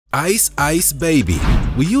Ice Ice Baby.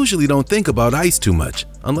 We usually don't think about ice too much,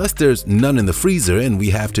 unless there's none in the freezer and we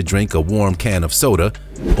have to drink a warm can of soda,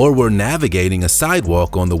 or we're navigating a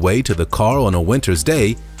sidewalk on the way to the car on a winter's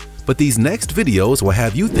day. But these next videos will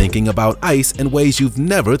have you thinking about ice in ways you've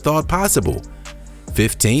never thought possible.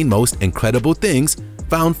 15 most incredible things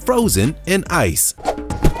found frozen in ice.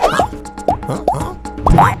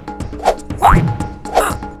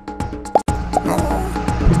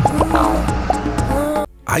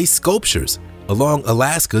 Ice sculptures. Along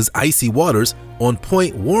Alaska's icy waters on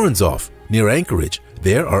Point Woronzof near Anchorage,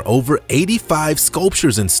 there are over 85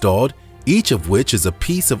 sculptures installed, each of which is a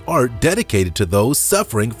piece of art dedicated to those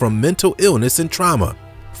suffering from mental illness and trauma.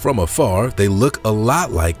 From afar, they look a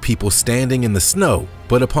lot like people standing in the snow,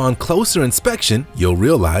 but upon closer inspection, you'll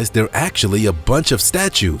realize they're actually a bunch of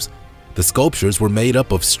statues. The sculptures were made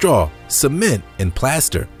up of straw, cement, and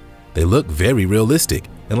plaster. They look very realistic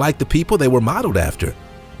and like the people they were modeled after.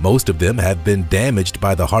 Most of them have been damaged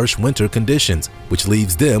by the harsh winter conditions, which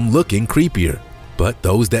leaves them looking creepier. But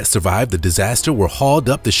those that survived the disaster were hauled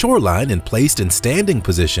up the shoreline and placed in standing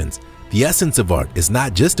positions. The essence of art is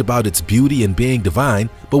not just about its beauty and being divine,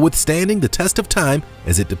 but withstanding the test of time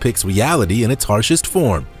as it depicts reality in its harshest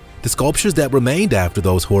form. The sculptures that remained after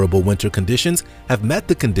those horrible winter conditions have met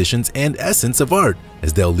the conditions and essence of art,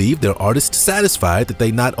 as they'll leave their artists satisfied that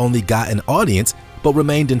they not only got an audience, but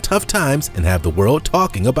remained in tough times and have the world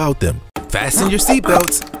talking about them. Fasten your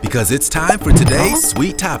seatbelts, because it's time for today's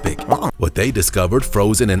sweet topic. What they discovered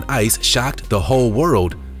frozen in ice shocked the whole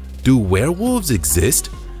world. Do werewolves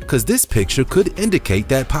exist? Because this picture could indicate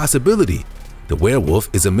that possibility. The werewolf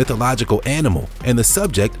is a mythological animal and the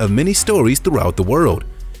subject of many stories throughout the world,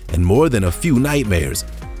 and more than a few nightmares.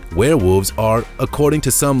 Werewolves are, according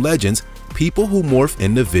to some legends, people who morph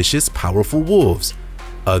into vicious, powerful wolves.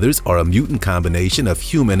 Others are a mutant combination of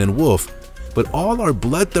human and wolf, but all are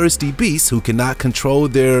bloodthirsty beasts who cannot control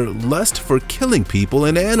their lust for killing people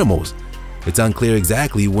and animals. It's unclear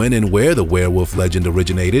exactly when and where the werewolf legend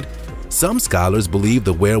originated. Some scholars believe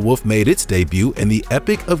the werewolf made its debut in the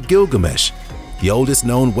Epic of Gilgamesh, the oldest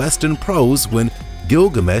known Western prose, when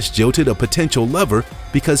Gilgamesh jilted a potential lover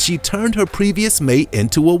because she turned her previous mate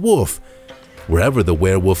into a wolf. Wherever the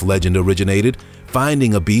werewolf legend originated,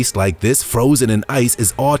 finding a beast like this frozen in ice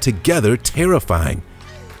is altogether terrifying.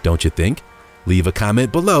 Don't you think? Leave a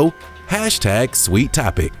comment below.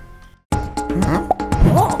 #SweetTopic.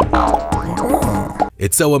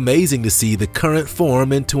 It's so amazing to see the current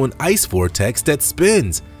form into an ice vortex that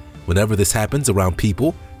spins. Whenever this happens around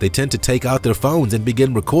people, they tend to take out their phones and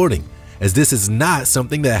begin recording, as this is not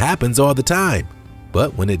something that happens all the time.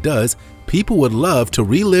 But when it does, people would love to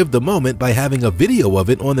relive the moment by having a video of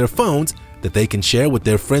it on their phones that they can share with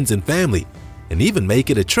their friends and family, and even make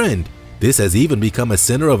it a trend. This has even become a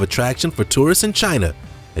center of attraction for tourists in China,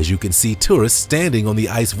 as you can see tourists standing on the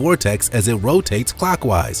ice vortex as it rotates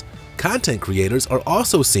clockwise. Content creators are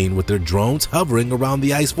also seen with their drones hovering around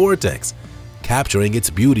the ice vortex, capturing its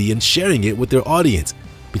beauty and sharing it with their audience,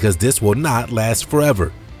 because this will not last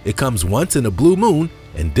forever. It comes once in a blue moon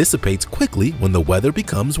and dissipates quickly when the weather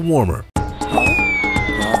becomes warmer.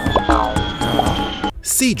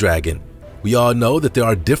 Sea dragon. We all know that there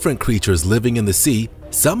are different creatures living in the sea,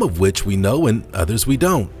 some of which we know and others we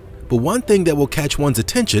don't. But one thing that will catch one's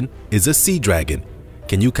attention is a sea dragon.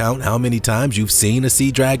 Can you count how many times you've seen a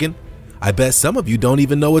sea dragon? I bet some of you don't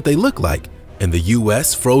even know what they look like. In the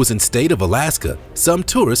US frozen state of Alaska, some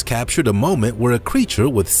tourists captured a moment where a creature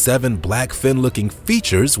with 7 black fin-looking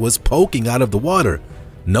features was poking out of the water.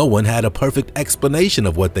 No one had a perfect explanation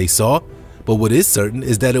of what they saw, but what is certain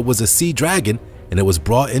is that it was a sea dragon, and it was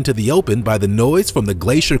brought into the open by the noise from the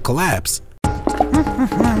glacier collapse.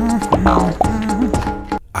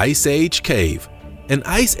 Ice Age Cave. An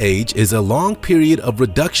ice age is a long period of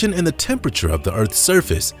reduction in the temperature of the Earth's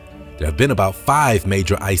surface. There have been about 5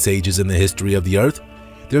 major ice ages in the history of the Earth.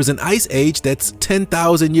 There's an ice age that's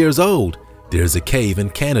 10,000 years old. There's a cave in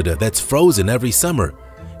Canada that's frozen every summer.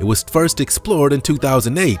 It was first explored in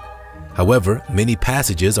 2008. However, many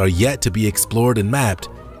passages are yet to be explored and mapped.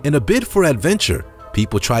 In a bid for adventure,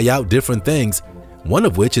 people try out different things, one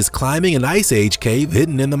of which is climbing an ice age cave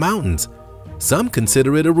hidden in the mountains. Some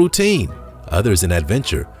consider it a routine, others an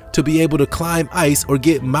adventure, to be able to climb ice or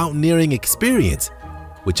get mountaineering experience.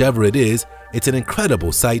 Whichever it is, it's an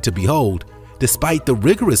incredible sight to behold, despite the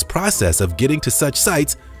rigorous process of getting to such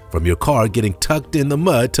sites, from your car getting tucked in the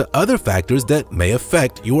mud to other factors that may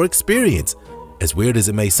affect your experience. As weird as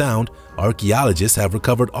it may sound, archaeologists have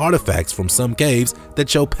recovered artifacts from some caves that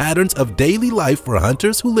show patterns of daily life for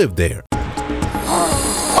hunters who live there.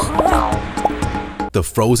 The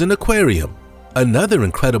frozen aquarium. Another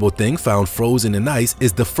incredible thing found frozen in ice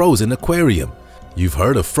is the frozen aquarium. You've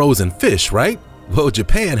heard of frozen fish, right? Well,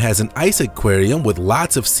 Japan has an ice aquarium with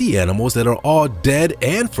lots of sea animals that are all dead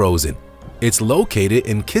and frozen. It's located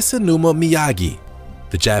in Kisanuma, Miyagi.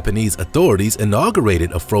 The Japanese authorities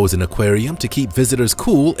inaugurated a frozen aquarium to keep visitors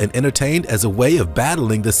cool and entertained as a way of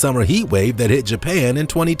battling the summer heat wave that hit Japan in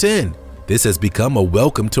 2010. This has become a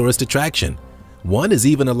welcome tourist attraction. One is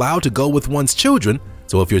even allowed to go with one's children,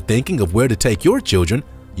 so if you're thinking of where to take your children,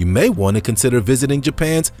 you may want to consider visiting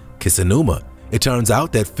Japan's Kisanuma. It turns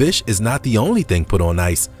out that fish is not the only thing put on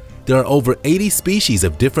ice. There are over 80 species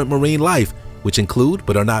of different marine life, which include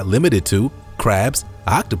but are not limited to crabs,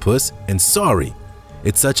 octopus, and sauri.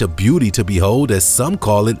 It's such a beauty to behold, as some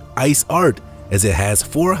call it ice art, as it has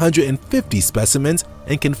 450 specimens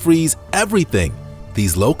and can freeze everything.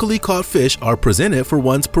 These locally caught fish are presented for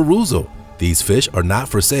one's perusal. These fish are not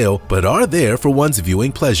for sale, but are there for one's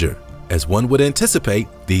viewing pleasure. As one would anticipate,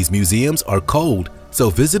 these museums are cold, so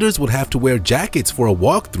visitors would have to wear jackets for a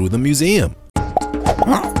walk through the museum.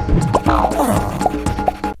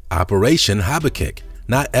 Operation Habakkuk.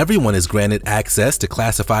 Not everyone is granted access to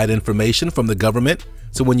classified information from the government,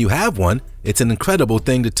 so when you have one, it's an incredible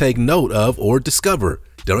thing to take note of or discover.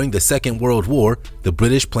 During the Second World War, the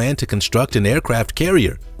British planned to construct an aircraft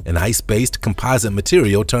carrier, an ice-based composite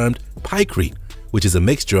material termed pykrete, which is a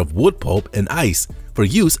mixture of wood pulp and ice, for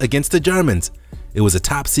use against the Germans. It was a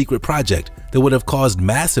top-secret project that would have caused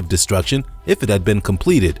massive destruction if it had been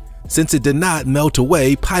completed. Since it did not melt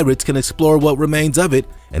away, pirates can explore what remains of it,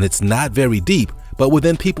 and it's not very deep, but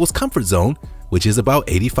within people's comfort zone, which is about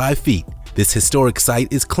 85 feet. This historic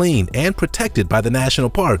site is clean and protected by the national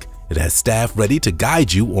park. It has staff ready to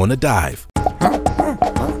guide you on a dive.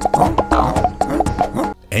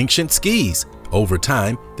 Ancient skis. Over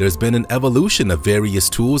time, there's been an evolution of various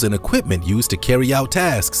tools and equipment used to carry out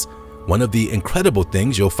tasks. One of the incredible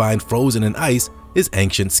things you'll find frozen in ice is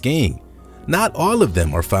ancient skiing. Not all of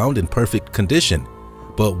them are found in perfect condition,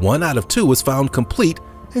 but 1 out of 2 was found complete,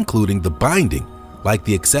 including the binding, like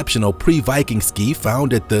the exceptional pre-Viking ski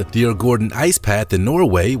found at the Djurgården Ice Path in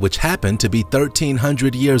Norway, which happened to be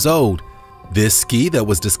 1,300 years old. This ski that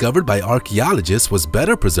was discovered by archaeologists was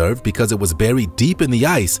better preserved because it was buried deep in the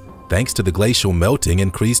ice, thanks to the glacial melting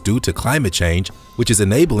increased due to climate change, which is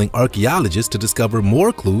enabling archaeologists to discover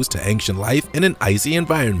more clues to ancient life in an icy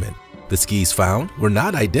environment. The skis found were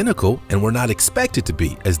not identical and were not expected to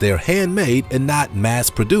be, as they are handmade and not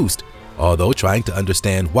mass-produced, although trying to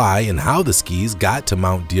understand why and how the skis got to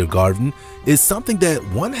Mount Djurgården is something that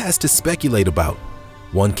one has to speculate about.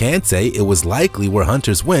 One can say it was likely where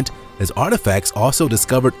hunters went, as artifacts also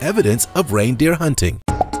discovered evidence of reindeer hunting.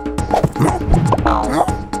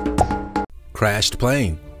 Crashed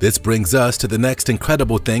plane. This brings us to the next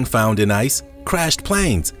incredible thing found in ice: crashed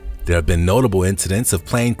planes. There have been notable incidents of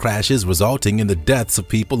plane crashes resulting in the deaths of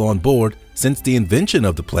people on board since the invention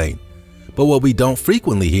of the plane. But what we don't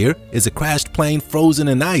frequently hear is a crashed plane frozen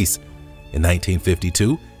in ice. In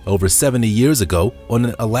 1952, over 70 years ago, on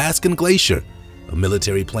an Alaskan glacier, a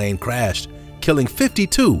military plane crashed, killing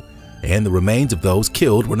 52, and the remains of those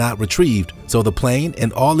killed were not retrieved, so the plane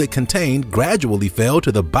and all it contained gradually fell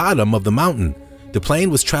to the bottom of the mountain. The plane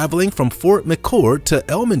was traveling from Fort McChord to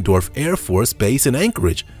Elmendorf Air Force Base in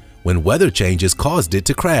Anchorage when weather changes caused it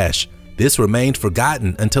to crash. This remained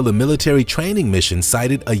forgotten until a military training mission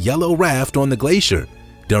sighted a yellow raft on the glacier.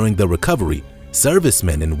 During the recovery,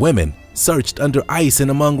 servicemen and women searched under ice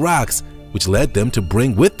and among rocks, which led them to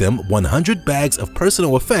bring with them 100 bags of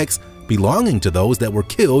personal effects belonging to those that were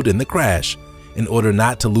killed in the crash. In order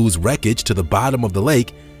not to lose wreckage to the bottom of the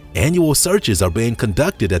lake, annual searches are being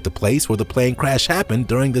conducted at the place where the plane crash happened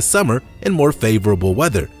during the summer in more favorable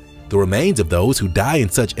weather. The remains of those who die in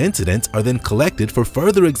such incidents are then collected for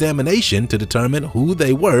further examination to determine who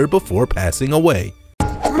they were before passing away.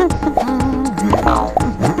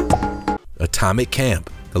 Atomic camp.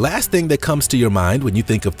 The last thing that comes to your mind when you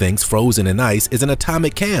think of things frozen in ice is an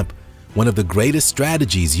atomic camp. One of the greatest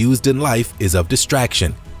strategies used in life is of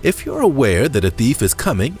distraction. If you're aware that a thief is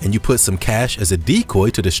coming and you put some cash as a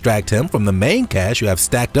decoy to distract him from the main cash you have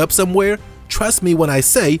stacked up somewhere, trust me when I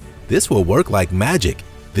say this will work like magic.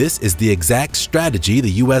 This is the exact strategy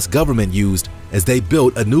the US government used as they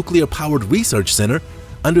built a nuclear-powered research center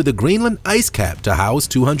under the Greenland ice cap to house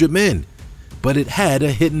 200 men. But it had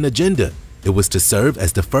a hidden agenda. It was to serve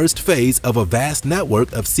as the first phase of a vast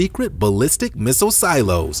network of secret ballistic missile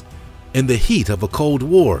silos. In the heat of a Cold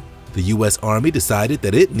War, the US Army decided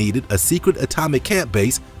that it needed a secret atomic camp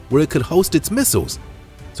base where it could host its missiles.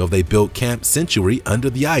 So they built Camp Century under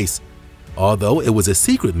the ice. Although it was a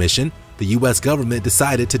secret mission, the US government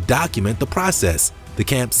decided to document the process. The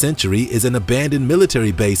Camp Century is an abandoned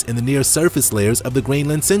military base in the near-surface layers of the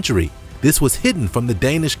Greenland Century. This was hidden from the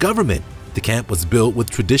Danish government. The camp was built with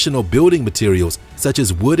traditional building materials such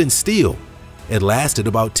as wood and steel. It lasted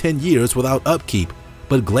about 10 years without upkeep,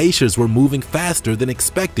 but glaciers were moving faster than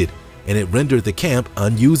expected, and it rendered the camp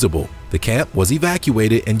unusable. The camp was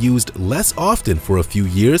evacuated and used less often for a few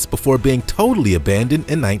years before being totally abandoned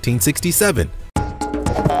in 1967.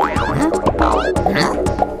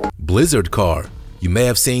 Blizzard car. You may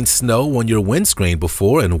have seen snow on your windscreen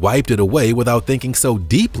before and wiped it away without thinking so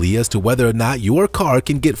deeply as to whether or not your car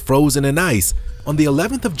can get frozen in ice. On the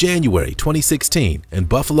 11th of January 2016 in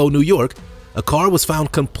Buffalo, New York, a car was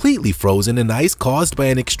found completely frozen in ice caused by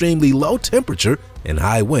an extremely low temperature and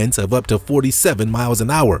high winds of up to 47 miles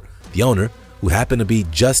an hour. The owner, who happened to be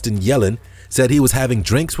Justin Yellen, said he was having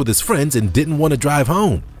drinks with his friends and didn't want to drive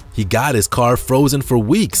home. He got his car frozen for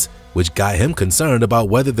weeks, which got him concerned about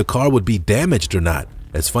whether the car would be damaged or not.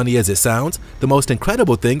 As funny as it sounds, the most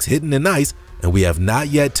incredible things hidden in ice, and we have not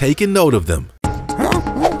yet taken note of them.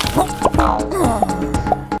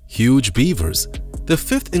 Huge beavers. The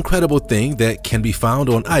fifth incredible thing that can be found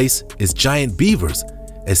on ice is giant beavers.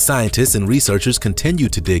 As scientists and researchers continue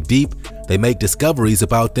to dig deep, they make discoveries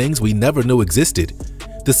about things we never knew existed.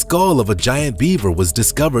 The skull of a giant beaver was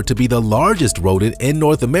discovered to be the largest rodent in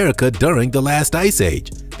North America during the last ice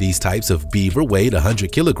age. These types of beaver weighed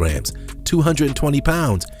 100 kilograms, 220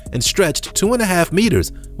 pounds, and stretched 2.5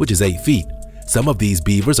 meters, which is 8 feet. Some of these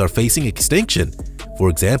beavers are facing extinction. For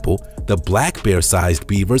example, the black bear-sized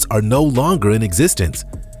beavers are no longer in existence.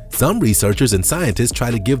 Some researchers and scientists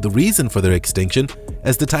try to give the reason for their extinction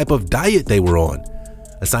as the type of diet they were on.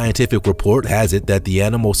 A scientific report has it that the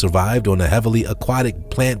animal survived on a heavily aquatic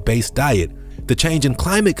plant-based diet. The change in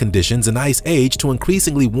climate conditions and ice age to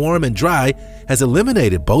increasingly warm and dry has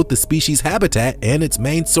eliminated both the species' habitat and its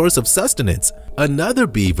main source of sustenance. Another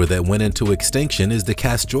beaver that went into extinction is the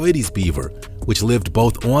Castroides beaver, which lived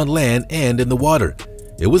both on land and in the water.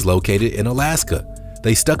 It was located in Alaska.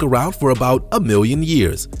 They stuck around for about 1 million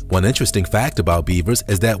years. One interesting fact about beavers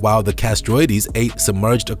is that while the Castroides ate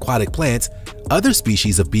submerged aquatic plants, other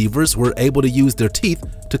species of beavers were able to use their teeth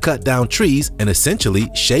to cut down trees and essentially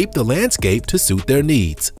shape the landscape to suit their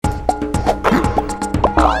needs.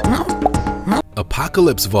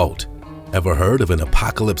 Apocalypse vault. Ever heard of an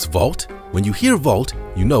apocalypse vault? When you hear vault,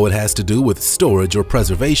 you know it has to do with storage or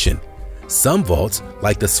preservation. Some vaults,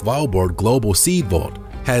 like the Svalbard Global Seed Vault,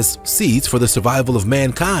 has seeds for the survival of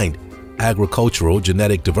mankind, agricultural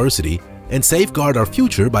genetic diversity, and safeguard our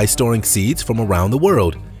future by storing seeds from around the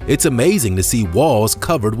world. It's amazing to see walls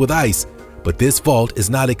covered with ice, but this vault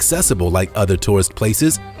is not accessible like other tourist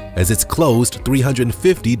places as it's closed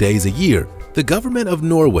 350 days a year. The government of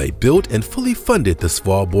Norway built and fully funded the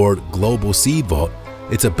Svalbard Global Seed Vault.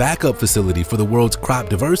 It's a backup facility for the world's crop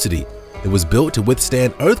diversity. It was built to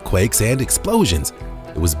withstand earthquakes and explosions.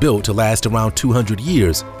 It was built to last around 200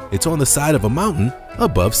 years. It's on the side of a mountain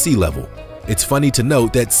above sea level. It's funny to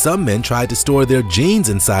note that some men tried to store their genes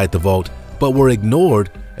inside the vault, but were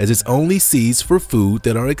ignored as it's only seeds for food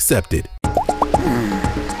that are accepted.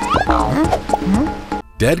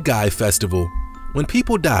 Dead Guy Festival. When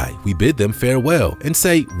people die, we bid them farewell and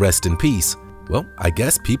say rest in peace. Well, I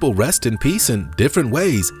guess people rest in peace in different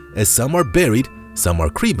ways, as some are buried, some are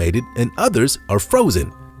cremated, and others are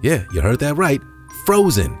frozen. Yeah, you heard that right.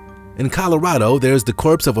 Frozen. In Colorado, there's the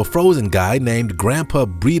corpse of a frozen guy named Grandpa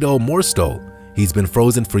Brito Morstol. He's been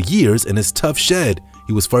frozen for years in his tough shed.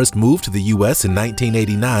 He was first moved to the U.S. in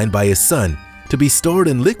 1989 by his son to be stored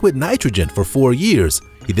in liquid nitrogen for 4 years.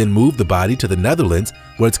 He then moved the body to the Netherlands,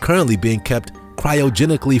 where it's currently being kept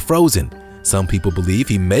cryogenically frozen. Some people believe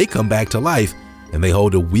he may come back to life, and they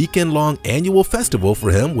hold a weekend-long annual festival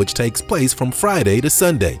for him, which takes place from Friday to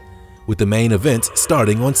Sunday, with the main events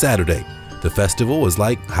starting on Saturday. The festival is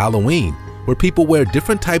like Halloween, where people wear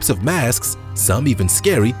different types of masks, some even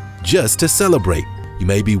scary, just to celebrate. You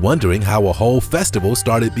may be wondering how a whole festival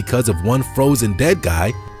started because of one frozen dead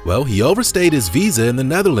guy. Well, he overstayed his visa in the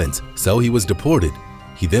Netherlands, so he was deported.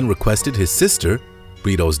 He then requested his sister,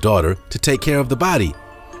 Brito's daughter, to take care of the body.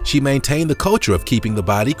 She maintained the culture of keeping the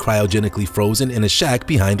body cryogenically frozen in a shack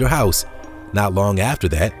behind her house. Not long after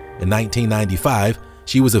that, in 1995,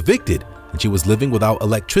 she was evicted and she was living without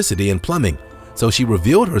electricity and plumbing, so she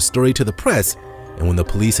revealed her story to the press, and when the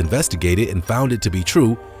police investigated and found it to be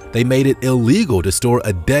true, they made it illegal to store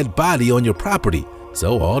a dead body on your property,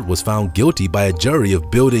 so Auld was found guilty by a jury of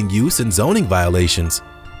building use and zoning violations.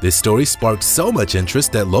 This story sparked so much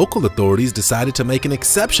interest that local authorities decided to make an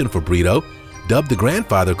exception for Brito, dubbed the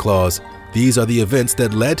Grandfather Clause. These are the events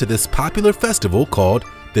that led to this popular festival called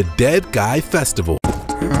the Dead Guy Festival.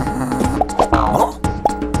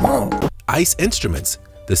 ice instruments.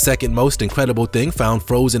 The second most incredible thing found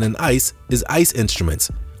frozen in ice is ice instruments.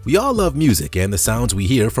 We all love music and the sounds we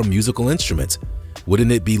hear from musical instruments.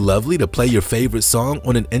 Wouldn't it be lovely to play your favorite song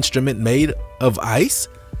on an instrument made of ice?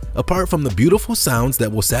 Apart from the beautiful sounds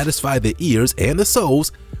that will satisfy the ears and the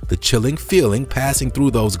souls, the chilling feeling passing through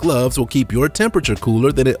those gloves will keep your temperature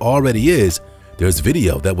cooler than it already is. There's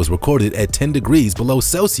video that was recorded at 10 degrees below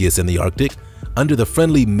Celsius in the Arctic under the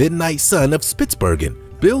friendly midnight sun of Spitsbergen.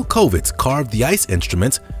 Bill Kovitz carved the ice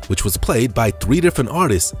instruments, which was played by 3 different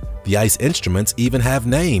artists. The ice instruments even have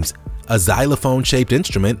names. A xylophone-shaped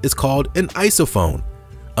instrument is called an isophone.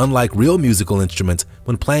 Unlike real musical instruments,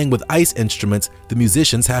 when playing with ice instruments, the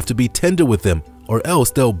musicians have to be tender with them, or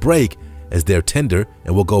else they'll break, as they're tender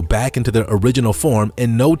and will go back into their original form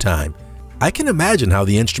in no time. I can imagine how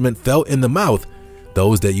the instrument felt in the mouth,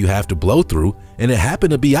 those that you have to blow through, and it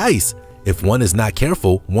happened to be ice. If one is not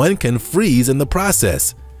careful, one can freeze in the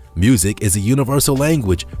process. Music is a universal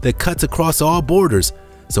language that cuts across all borders,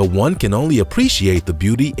 so one can only appreciate the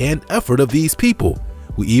beauty and effort of these people,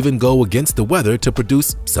 who even go against the weather to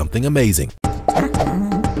produce something amazing.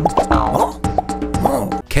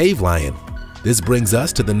 Cave lion. This brings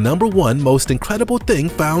us to the #1 most incredible thing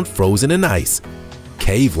found frozen in ice.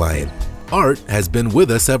 Cave lion. Art has been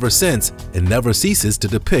with us ever since and never ceases to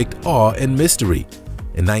depict awe and mystery.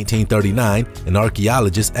 In 1939, an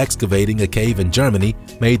archaeologist excavating a cave in Germany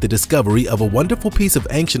made the discovery of a wonderful piece of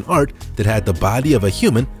ancient art that had the body of a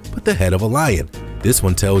human but the head of a lion. This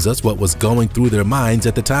one tells us what was going through their minds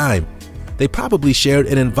at the time. They probably shared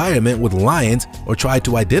an environment with lions or tried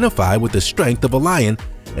to identify with the strength of a lion,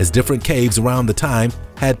 as different caves around the time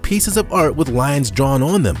had pieces of art with lions drawn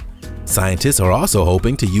on them. Scientists are also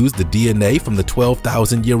hoping to use the DNA from the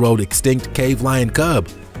 12,000-year-old extinct cave lion cub,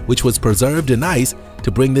 which was preserved in ice, to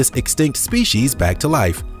bring this extinct species back to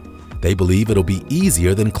life. They believe it'll be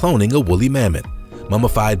easier than cloning a woolly mammoth.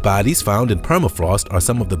 Mummified bodies found in permafrost are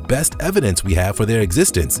some of the best evidence we have for their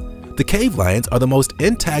existence. The cave lions are the most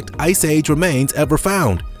intact Ice Age remains ever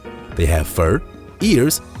found. They have fur,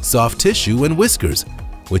 ears, soft tissue, and whiskers,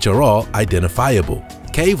 which are all identifiable.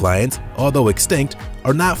 Cave lions, although extinct,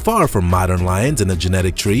 are not far from modern lions in the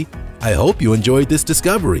genetic tree. I hope you enjoyed this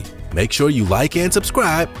discovery. Make sure you like and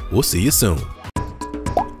subscribe. We'll see you soon.